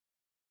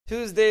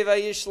Tuesday,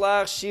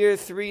 Vayishlach, Shir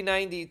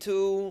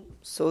 392.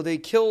 So they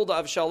killed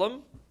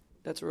Avshalom.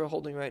 That's what we're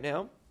holding right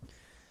now.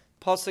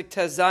 Pasuk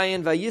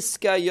Tezayin,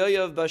 Vayiska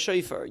Yoav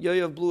B'Shofar.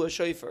 Yoav blew a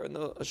shofar, and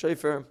a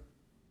shofar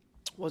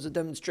was a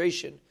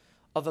demonstration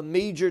of a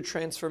major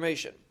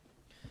transformation.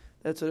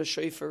 That's what a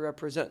shofar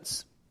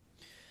represents.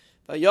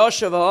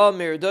 Vayashav ha'am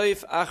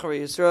mirdoif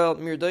achrei Yisrael,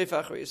 mirdoif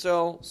achrei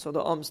Yisrael. So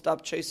the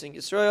stopped chasing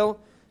Yisrael.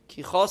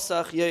 Ki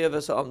chasach Yoav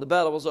es ha'am. The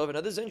battle was over.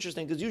 Now this is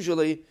interesting because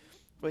usually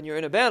when you're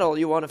in a battle,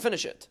 you want to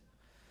finish it.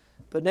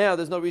 But now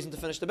there's no reason to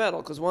finish the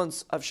battle, because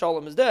once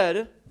Avshalom is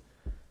dead,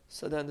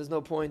 so then there's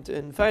no point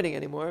in fighting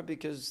anymore,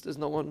 because there's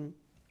no one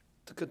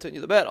to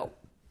continue the battle.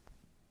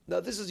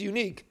 Now this is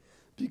unique,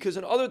 because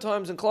in other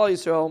times in Klal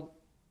Yisrael,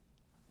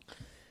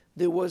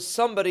 there was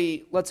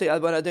somebody, let's say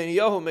when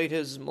Adoniyahu made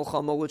his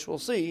Mulchama, which we'll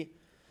see,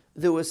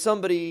 there was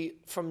somebody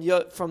from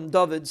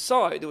David's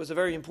side, there was a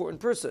very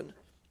important person,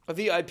 a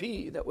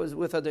VIP that was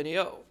with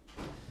Adoniyahu.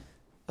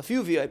 A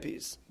few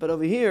VIPs, but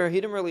over here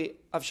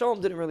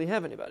Avshalom didn't really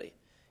have anybody.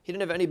 He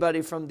didn't have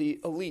anybody from the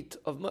elite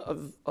of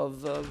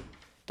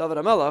David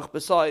HaMelech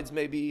besides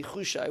maybe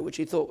Hushai, which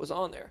he thought was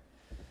on there.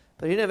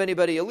 But he didn't have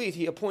anybody elite.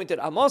 He appointed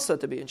Amasa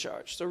to be in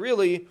charge. So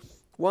really,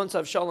 once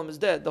Avshalom is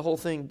dead, the whole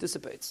thing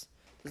dissipates.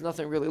 There's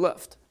nothing really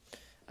left.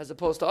 As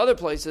opposed to other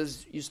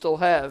places, you still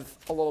have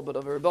a little bit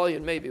of a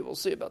rebellion. Maybe we'll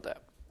see about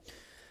that.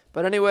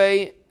 But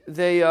anyway,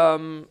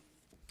 once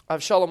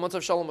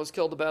Avshalom was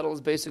killed, the battle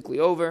is basically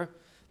over.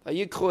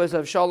 Vayikchu es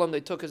Avshalom, they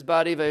took his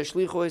body.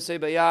 Vayishlichu esei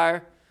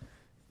bayar,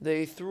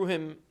 they threw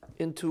him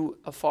into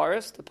a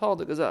forest. A pal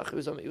de gazach,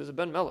 he was a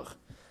ben melech.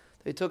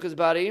 They took his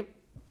body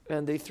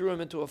and they threw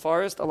him into a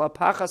forest. Ala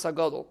pachas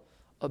hagadol,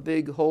 a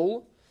big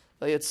hole.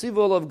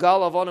 Vayetzivu of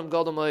gal avonim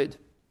gadol moed.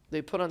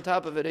 They put on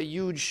top of it a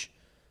huge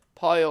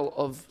pile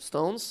of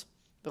stones.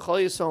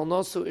 B'chol Yisrael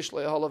nosu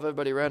ishlei halav.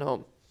 Everybody ran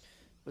home.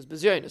 It was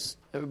bizyanis.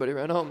 Everybody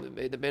ran home.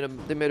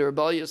 They made a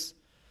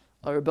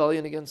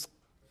rebellion against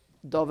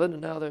David,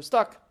 and now they're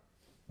stuck.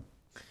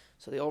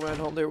 So they all ran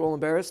home. They were all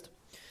embarrassed.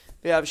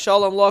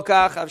 Avshalom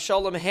lokach.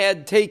 Avshalom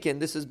had taken.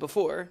 This is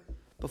before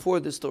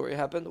this story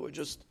happened.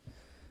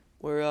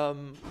 We're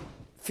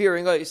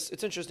fearing ice.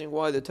 It's interesting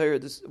why the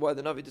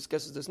Navi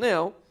discusses this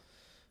now,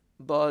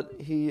 but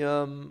he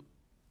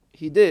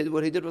did.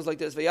 What he did was like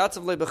this.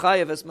 Vayatzav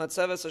lebechayev es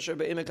matzeves asher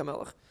be'imek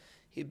hamelech.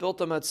 He built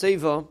a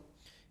matzeva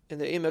in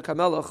the Imek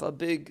HaMelech, a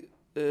big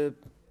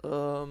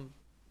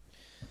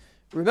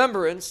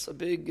remembrance, a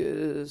big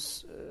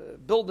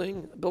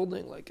building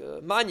like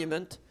a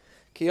monument.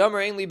 Ki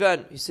Yomer ein li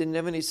ben. He didn't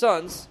have any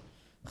sons.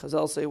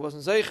 Chazal say he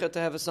wasn't zeicha to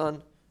have a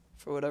son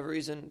for whatever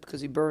reason, because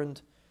he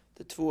burned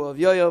the Tfuah of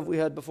Yoav we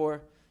had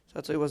before. So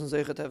that's why he wasn't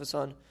zeicha to have a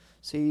son.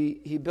 So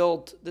he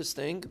built this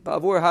thing.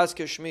 Ba'avur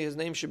haskir shmi, his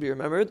name should be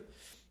remembered.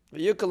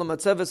 V'yukal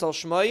matzeves al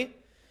shmai.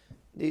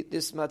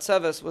 This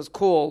matzeves was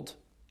called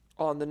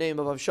on the name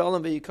of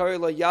Avshalom. V'yikari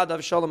la Yad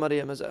Avshalom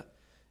Ariyam Hazeh.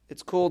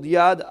 It's called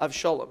Yad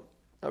Avshalom.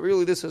 Now,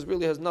 really, this has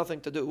nothing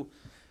to do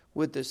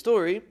with this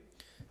story,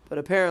 but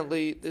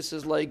apparently this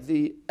is like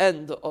the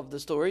end of the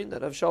story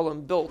that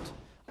Avshalom built.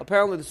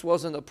 Apparently, this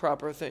wasn't a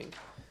proper thing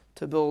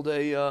to build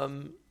a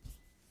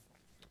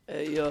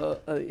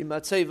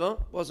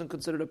matzeva. Wasn't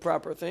considered a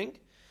proper thing,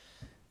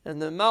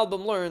 and the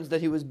Malbim learns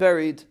that he was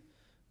buried.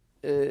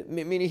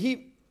 Meaning,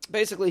 he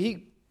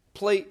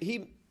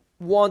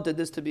wanted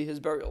this to be his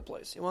burial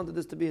place. He wanted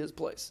this to be his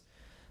place,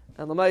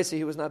 and Lamaisi,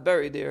 he was not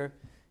buried there.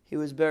 He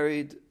was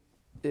buried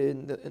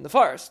in the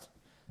forest.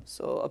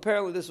 So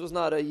apparently this was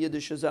not a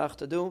Yiddish zach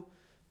to do,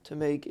 to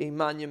make a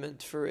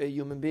monument for a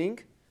human being,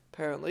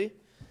 apparently.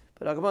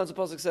 But Agaban's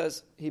Pasuk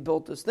says he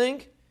built this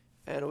thing,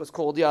 and it was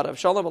called Yad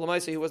Avshalom. But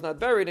Lamaisi, he was not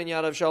buried in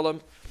Yad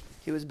Avshalom.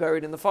 He was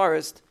buried in the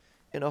forest,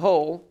 in a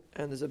hole,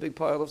 and there's a big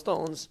pile of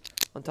stones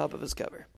on top of his kever.